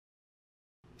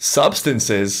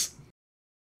Substances?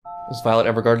 Is Violet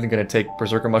Evergarden gonna take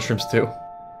berserker mushrooms too?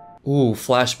 Ooh,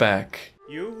 flashback.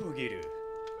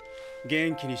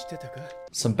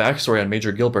 Some backstory on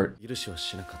Major Gilbert.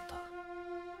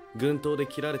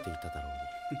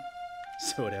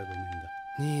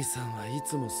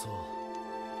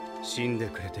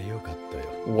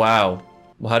 Wow.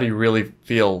 Well, how do you really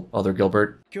feel, Elder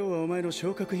Gilbert? What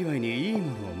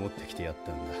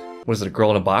is it, a girl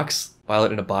in a box?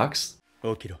 Violet in a box?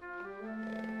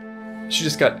 She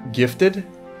just got gifted?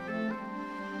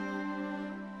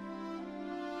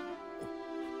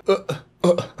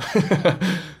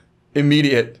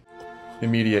 Immediate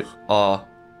awe.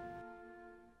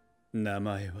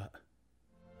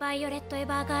 Violet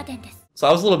Evergarden. So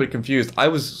I was a little bit confused. I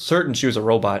was certain she was a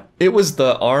robot. It was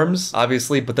the arms,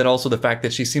 obviously, but then also the fact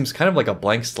that she seems kind of like a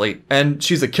blank slate. And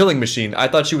she's a killing machine. I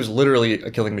thought she was literally a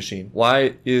killing machine.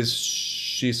 Why is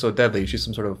she so deadly?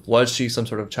 Was she some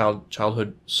sort of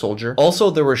childhood soldier?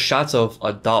 Also, there were shots of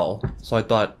a doll, so I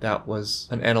thought that was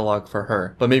an analog for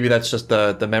her. But maybe that's just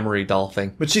the memory doll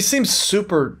thing. But she seems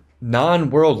super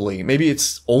non-worldly. Maybe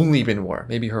it's only been war.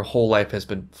 Maybe her whole life has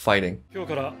been fighting.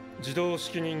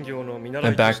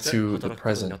 And back to the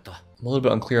present. I'm a little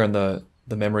bit unclear on the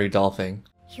memory doll thing,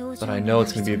 but I know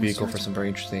it's going to be a vehicle for some very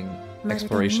interesting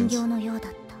explorations.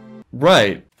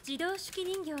 Right.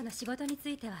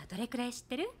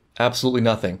 Absolutely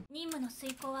nothing.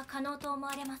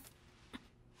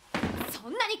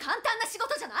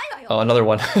 Oh, another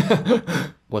one.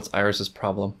 What's Iris's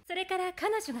problem? A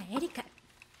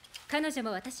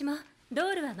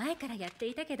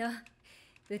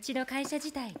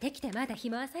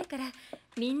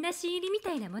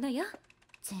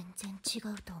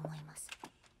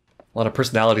lot of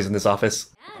personalities in this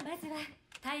office.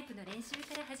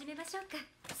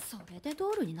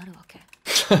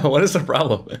 What is the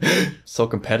problem? So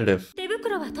competitive.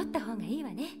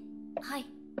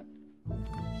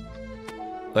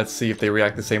 Let's see if they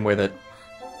react the same way that...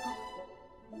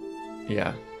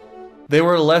 Yeah. They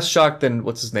were less shocked than,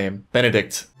 what's his name?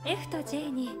 Benedict.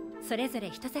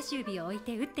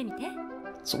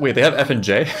 So wait, they have F and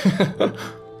J?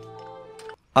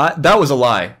 That was a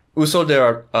lie. Uso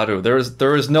de aru.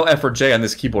 There is no F or J on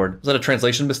this keyboard. Was that a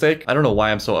translation mistake? I don't know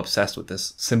why I'm so obsessed with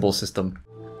this symbol system.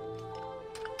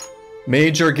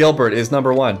 Major Gilbert is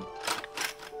number 1.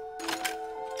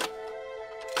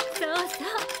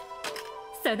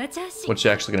 What's she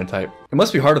actually gonna type? It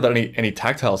must be hard without any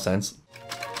tactile sense.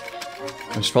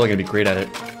 And she's probably gonna be great at it.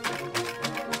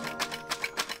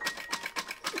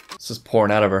 It's just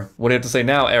pouring out of her. What do you have to say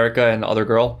now, Erica and other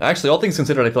girl? Actually, all things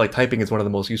considered, I feel like typing is one of the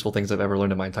most useful things I've ever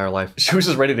learned in my entire life. She was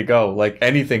just ready to go, like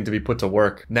anything to be put to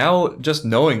work. Now, just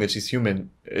knowing that she's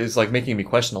human is like making me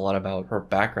question a lot about her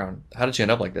background. How did she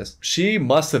end up like this? She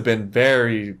must have been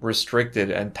very restricted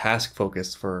and task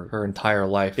focused for her entire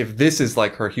life. If this is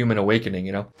like her human awakening,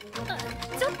 you know?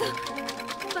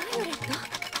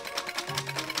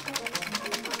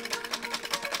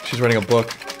 She's writing a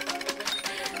book.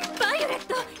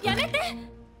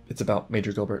 It's about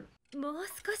Major Gilbert.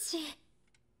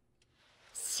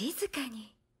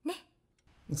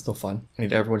 It's still fun. I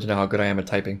need everyone to know how good I am at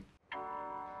typing.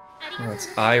 Oh, it's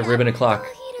I, ribbon o'clock.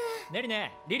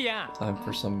 Time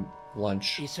for some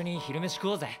lunch.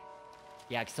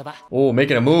 Oh,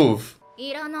 making a move.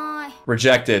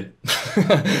 Rejected.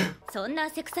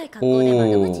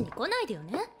 Oh.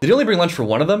 Did he only bring lunch for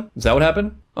one of them? Is that what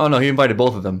happened? Oh no, he invited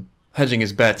both of them. Hedging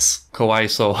his bets. Kawaii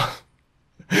so.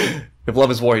 If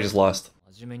love is war, he just lost.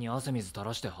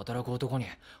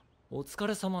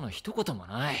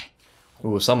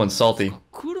 Ooh, someone's salty.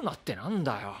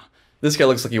 This guy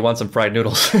looks like he wants some fried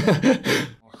noodles.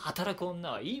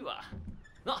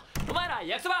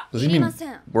 Does he mean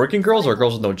working girls or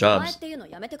girls with no jobs?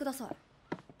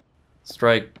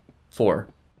 Strike 4.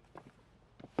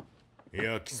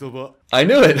 I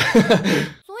knew it!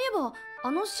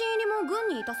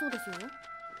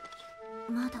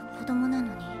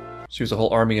 She was a whole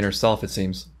army in herself, it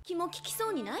seems.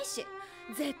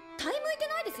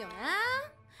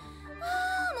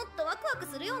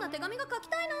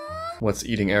 What's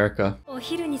eating Erica?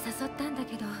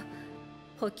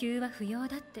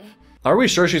 Are we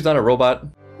sure she's not a robot?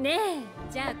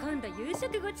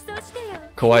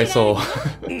 Kawaii so.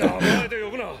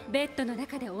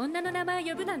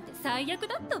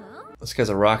 This guy's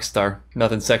a rock star.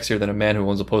 Nothing sexier than a man who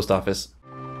owns a post office.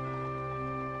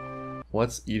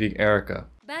 What's eating Erica?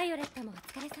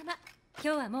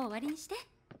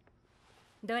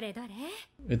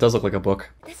 It does look like a book.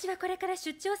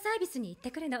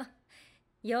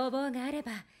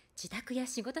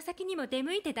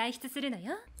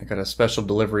 I got a special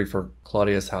delivery for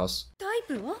Claudia's house.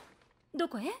 ど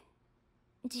こへ？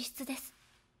自室です。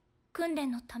訓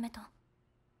練のためと、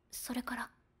それから。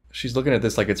She's looking at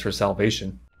this like it's her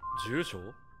salvation. 住所？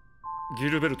ギ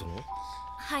ルベルトの？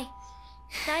はい。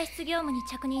代筆業務に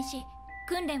着任し、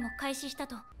訓練を開始した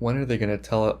と。When are they gonna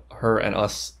tell her and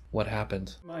us what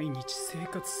happened? 毎日生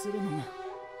活するのも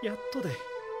やっとで。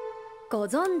ご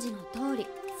存知の通り、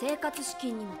生活資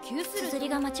金にも給する。綴り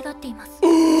が間違っています。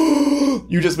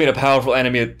You just made a powerful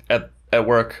enemy at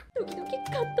work. 時々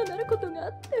カッとなることがあ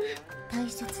って。大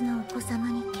切なお子様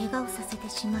に怪我をさせて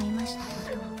しまいました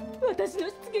こと。私の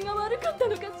しつけが悪かった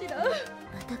のかしら。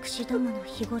私どもの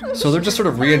日頃。So they're just sort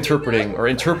of reinterpreting or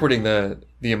interpreting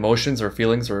the emotions or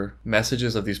feelings or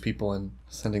messages of these people and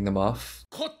sending them off.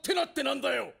 勝手なってなん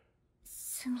だよ。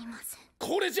すみません。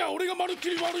これじゃ俺がまるっき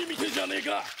り悪いみてえじゃねえ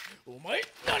か。お前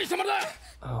何様だ。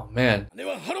Oh man. 金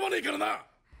は払わねえからな。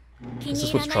気に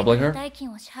入らないから代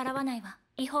金を支払わないは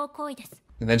違法行為です。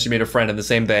And then she made a friend in the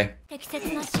same day. 適切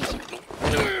な指示。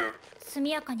速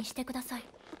やかにしてください。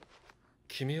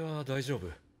君は大丈夫？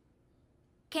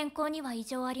健康には異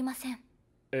常ありません。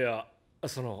いや、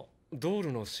そのドー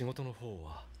ルの仕事の方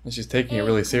は。She's taking it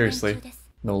really seriously.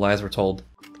 No lies were told.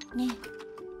 ね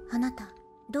え、あなた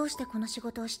どうしてこの仕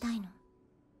事をしたいの？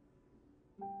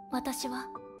私は。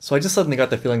So I just suddenly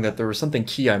got the feeling that there was something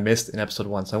key I missed in episode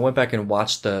 1. So I went back and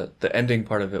watched the ending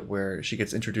part of it where she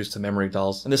gets introduced to memory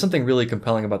dolls. And there's something really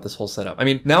compelling about this whole setup. I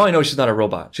mean, now I know she's not a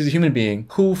robot. She's a human being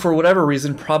who, for whatever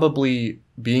reason, probably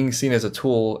being seen as a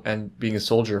tool and being a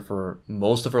soldier for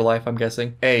most of her life, I'm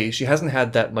guessing. A, she hasn't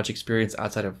had that much experience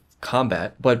outside of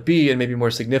combat, but B, and maybe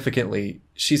more significantly,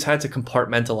 she's had to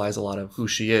compartmentalize a lot of who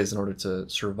she is in order to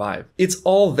survive. It's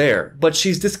all there, but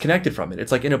she's disconnected from it.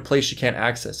 It's like in a place she can't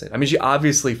access it. I mean, she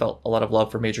obviously felt a lot of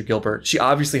love for Major Gilbert. She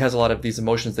obviously has a lot of these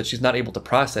emotions that she's not able to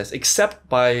process, except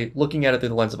by looking at it through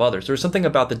the lens of others. There's something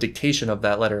about the dictation of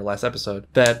that letter last episode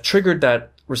that triggered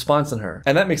that response in her.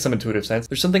 And that makes some intuitive sense.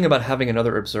 There's something about having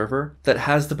another observer that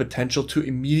has the potential to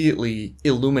immediately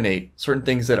illuminate certain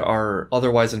things that are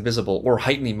otherwise invisible or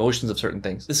heighten emotions of certain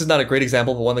things. This is not a great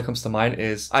example, but one that comes to mind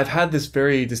is I've had this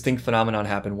very distinct phenomenon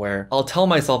happen where I'll tell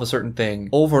myself a certain thing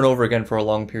over and over again for a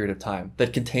long period of time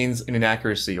that contains an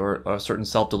inaccuracy or a certain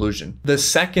self-delusion. The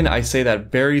second I say that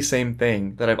very same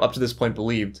thing that I've up to this point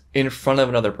believed in front of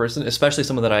another person, especially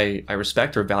someone that I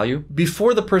respect or value,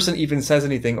 before the person even says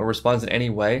anything or responds in any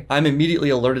way, I'm immediately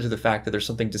alerted to the fact that there's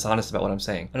something dishonest about what I'm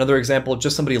saying. Another example,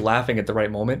 just somebody laughing at the right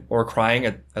moment or crying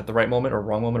at the right moment or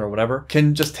wrong moment or whatever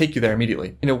can just take you there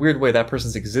immediately. In a weird way, that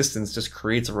person's existence just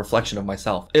creates a reflection of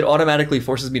myself. It automatically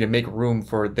forces me to make room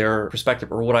for their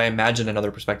perspective or what I imagine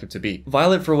another perspective to be.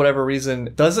 Violet, for whatever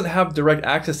reason, doesn't have direct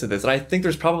access to this. And I think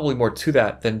there's probably more to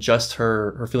that than just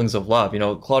her feelings of love. You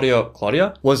know,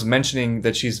 Claudia was mentioning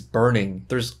that she's burning.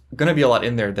 There's gonna be a lot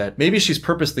in there that maybe she's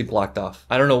purposely blocked off.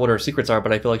 I don't know what her secrets are,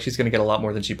 but I feel like she's gonna get a lot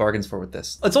more than she bargains for with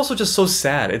this. It's also just so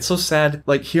sad. It's so sad,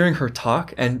 like hearing her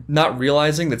talk and not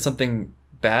realizing that something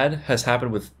bad has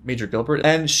happened with Major Gilbert,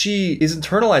 and she is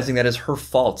internalizing that as her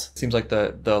fault. It seems like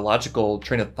the logical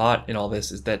train of thought in all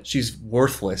this is that she's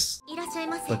worthless,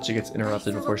 but she gets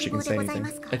interrupted before she can say anything.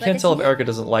 I can't tell if Erica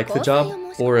doesn't like the job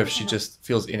or if she just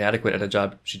feels inadequate at a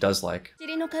job she does like.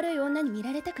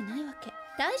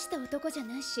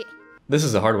 This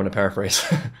is a hard one to paraphrase.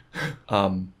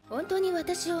 本当に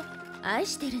私を愛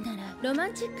してるならロマ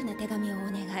ンチックな手紙をお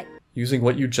願い。 Using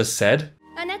what you just said?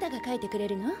 あなたが書いてくれ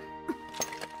るの？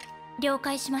了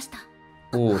解しました。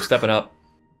 Ooh, stepping up.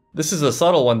 This is a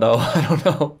subtle one though. I don't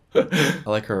know. I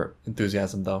like her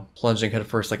enthusiasm though. Plunging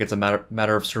headfirst like it's a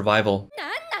matter of survival.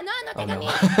 Oh no.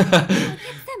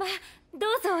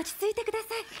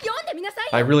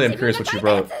 I really am curious what she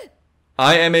wrote.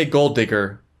 I am a gold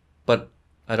digger, but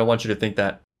I don't want you to think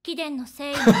that.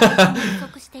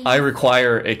 I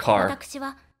require a car. 私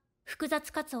は複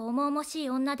雑かつ重々しい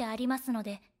女でありますの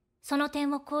で、その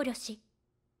点を考慮し、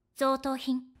贈答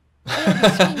品。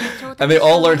And they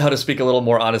all learned how to speak a little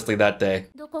more honestly that day.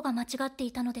 どこが間違って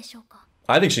いたのでしょうか。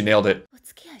I think she nailed it. お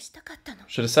付き合いしたかったの。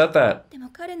 Should have said that. でも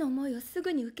彼の思いをす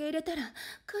ぐに受け入れたら、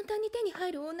簡単に手に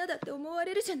入る女だって思わ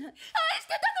れるじゃない。愛して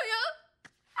たのよ。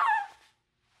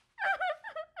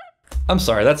I'm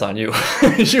sorry, that's on you.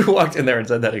 You walked in there and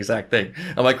said that exact thing.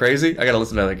 Am I crazy? I gotta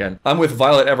listen to that again. I'm with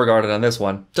Violet Evergarden on this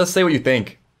one. Just say what you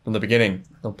think from the beginning.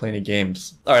 Don't play any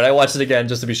games. Alright, I watched it again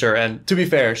just to be sure, and to be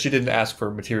fair, she didn't ask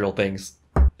for material things.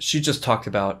 She just talked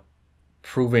about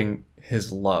proving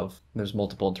his love. There's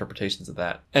multiple interpretations of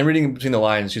that. And reading between the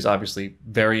lines, she's obviously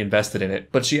very invested in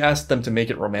it, but she asked them to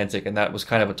make it romantic, and that was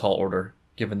kind of a tall order,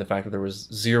 given the fact that there was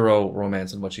zero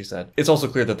romance in what she said. It's also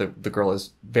clear that the girl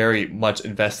is very much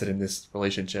invested in this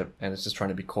relationship and is just trying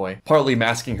to be coy, partly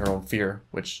masking her own fear,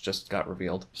 which just got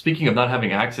revealed. Speaking of not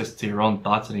having access to your own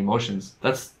thoughts and emotions,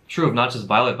 that's true of not just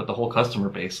Violet, but the whole customer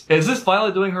base. Is this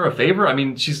Violet doing her a favor? I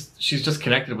mean, she's just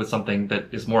connected with something that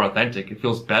is more authentic. It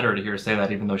feels better to hear her say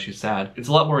that even though she's sad. It's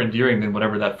a lot more endearing than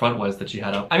whatever that front was that she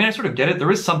had up. I mean, I sort of get it.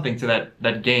 There is something to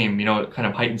that game, you know, it kind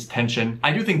of heightens tension.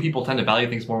 I do think people tend to value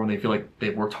things more when they feel like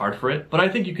they've worked hard for it, but I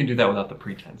think you can do that without the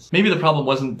pretense. Maybe the problem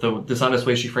wasn't the dishonest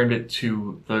way she framed it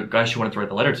to the guy she wanted to write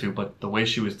the letter to, but the way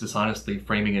she was dishonestly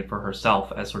framing it for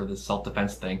herself as sort of this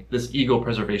self-defense thing, this ego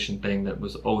preservation thing that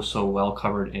was oh so well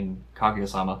covered in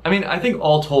Kaguya-sama. I mean, I think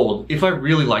all told, if I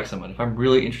really like someone, if I'm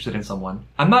really interested in someone,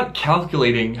 I'm not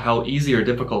calculating how easy or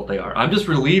difficult they are. I'm just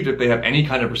relieved if they have any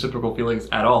kind of reciprocal feelings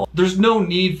at all. There's no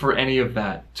need for any of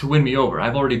that to win me over.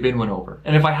 I've already been won over.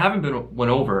 And if I haven't been won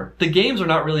over, the games are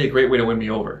not really a great way to win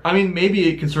me over. I mean, maybe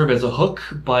it can serve as a hook,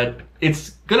 but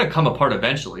it's gonna come apart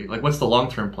eventually. Like, what's the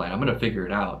long-term plan? I'm gonna figure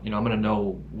it out. You know, I'm gonna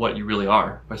know what you really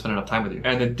are if I spend enough time with you.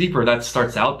 And the deeper that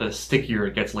starts out, the stickier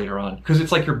it gets later on. Because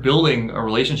it's like you're building a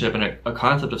relationship and a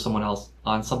concept of someone else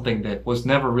on something that was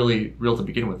never really real to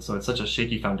begin with. So it's such a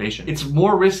shaky foundation. It's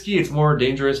more risky, it's more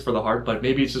dangerous for the heart, but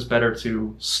maybe it's just better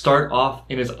to start off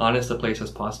in as honest a place as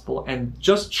possible and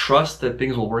just trust that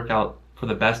things will work out for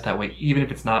the best that way, even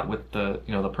if it's not with the,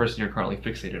 you know, the person you're currently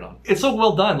fixated on. It's so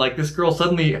well done. Like, this girl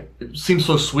suddenly seems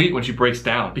so sweet when she breaks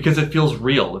down because it feels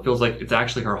real. It feels like it's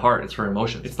actually her heart. It's her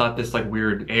emotion. It's not this like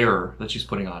weird air that she's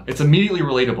putting on. It's immediately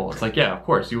relatable. It's like, yeah, of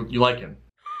course, you like him.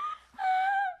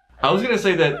 I was gonna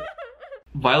say that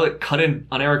Violet cut in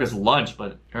on Erika's lunch,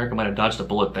 but Erika might have dodged a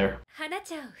bullet there.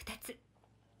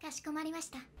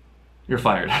 You're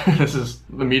fired. This is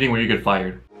the meeting where you get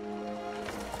fired.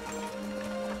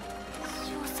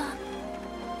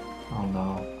 Oh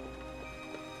no.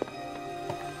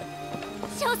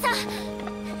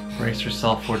 Brace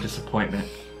yourself for disappointment.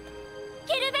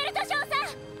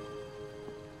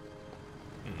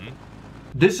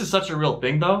 This is such a real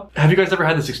thing though. Have you guys ever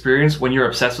had this experience when you're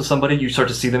obsessed with somebody, you start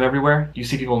to see them everywhere? You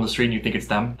see people in the street and you think it's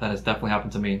them? That has definitely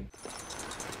happened to me.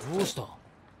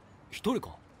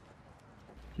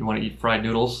 You want to eat fried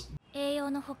noodles?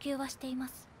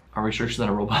 Are we sure she's not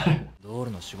a robot?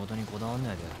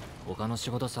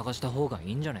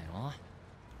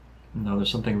 No, there's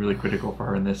something really critical for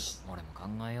her in this.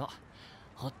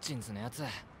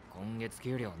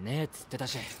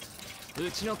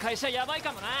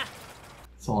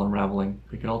 It's all unraveling.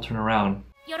 We can all turn around.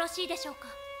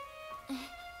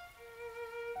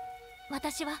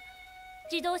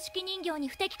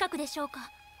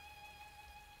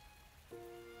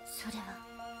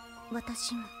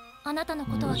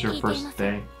 It was your first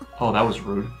day. Oh, that was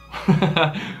rude.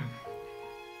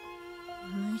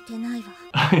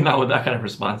 Not with that kind of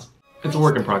response. It's a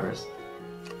work in progress.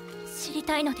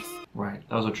 Right,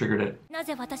 that was what triggered it.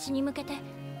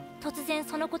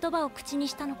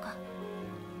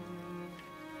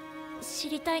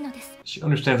 She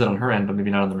understands it on her end, but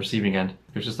maybe not on the receiving end.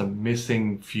 There's just a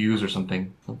missing fuse or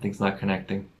something. Something's not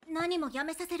connecting. And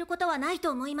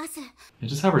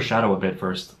just have her shadow a bit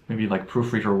first. Maybe like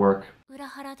proofread her work.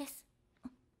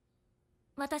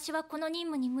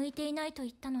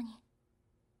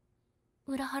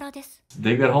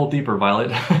 Dig that hole deeper,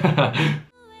 Violet.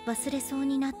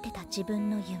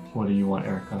 What do you want,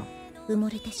 Erika?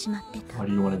 Why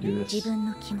do you want to do this?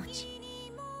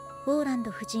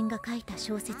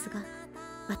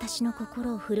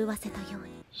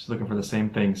 She's looking for the same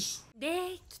things.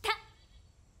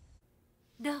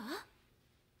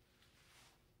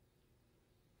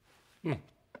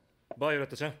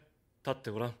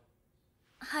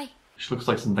 She looks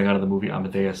like something out of the movie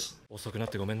Amadeus.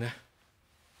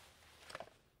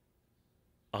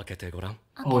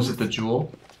 Oh, is it the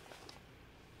jewel?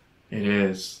 It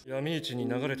is. It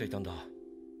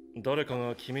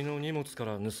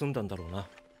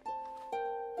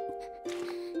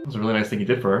was a really nice thing he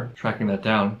did for her, tracking that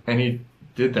down. And he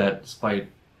did that despite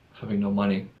having no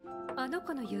money.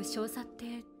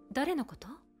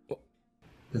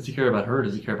 Does he care about her or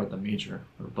does he care about the major?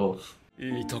 Or both?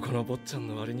 He's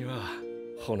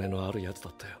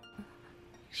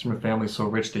from a family so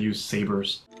rich they use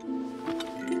sabers.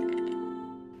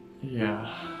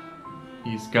 Yeah,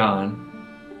 he's gone.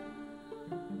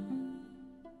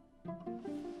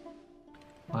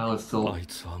 Violet's still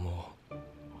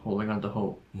holding on to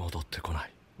hope.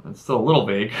 It's still a little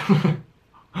vague.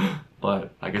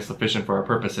 but I guess sufficient for our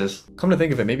purposes. Come to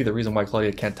think of it, maybe the reason why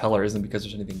Claudia can't tell her isn't because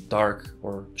there's anything dark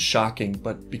or shocking,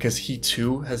 but because he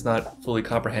too has not fully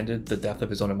comprehended the depth of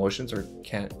his own emotions or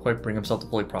can't quite bring himself to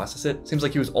fully process it. Seems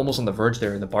like he was almost on the verge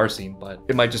there in the bar scene, but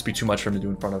it might just be too much for him to do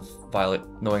in front of Violet,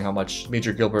 knowing how much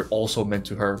Major Gilbert also meant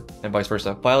to her and vice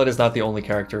versa. Violet is not the only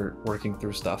character working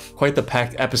through stuff. Quite the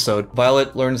packed episode.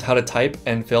 Violet learns how to type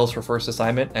and fails her first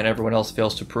assignment, and everyone else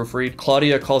fails to proofread.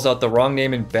 Claudia calls out the wrong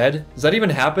name in bed. Does that even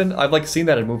happen? I've like seen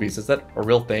that in movies. Is that a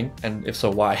real thing? And if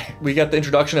so, why? We got the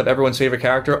introduction of everyone's favorite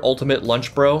character, Ultimate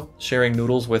Lunch Bro, sharing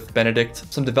noodles with Benedict.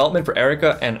 Some development for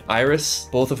Erica and Iris,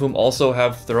 both of whom also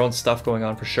have their own stuff going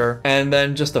on for sure. And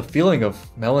then just a feeling of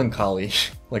melancholy.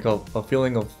 Like a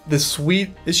feeling of this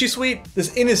sweet, is she sweet?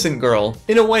 This innocent girl,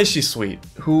 in a way she's sweet,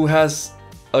 who has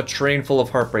a train full of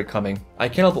heartbreak coming. I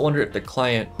can't help but wonder if the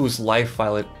client whose life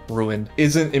Violet ruined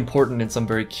isn't important in some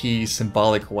very key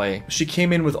symbolic way. She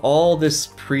came in with all this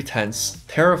pretense,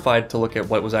 terrified to look at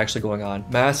what was actually going on,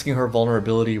 masking her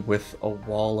vulnerability with a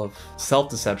wall of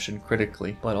self-deception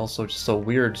critically, but also just a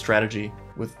weird strategy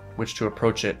with which to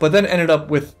approach it. But then ended up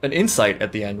with an insight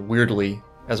at the end, weirdly,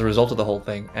 as a result of the whole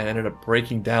thing, and ended up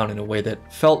breaking down in a way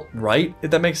that felt right,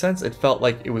 if that makes sense. It felt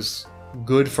like it was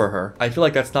good for her. I feel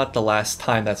like that's not the last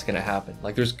time that's gonna happen.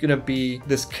 Like there's gonna be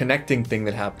this connecting thing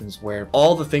that happens where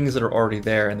all the things that are already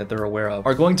there and that they're aware of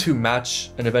are going to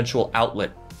match an eventual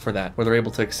outlet for that, where they're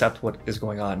able to accept what is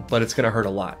going on, but it's gonna hurt a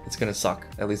lot. It's gonna suck,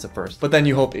 at least at first. But then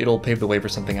you hope it'll pave the way for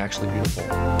something actually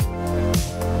beautiful.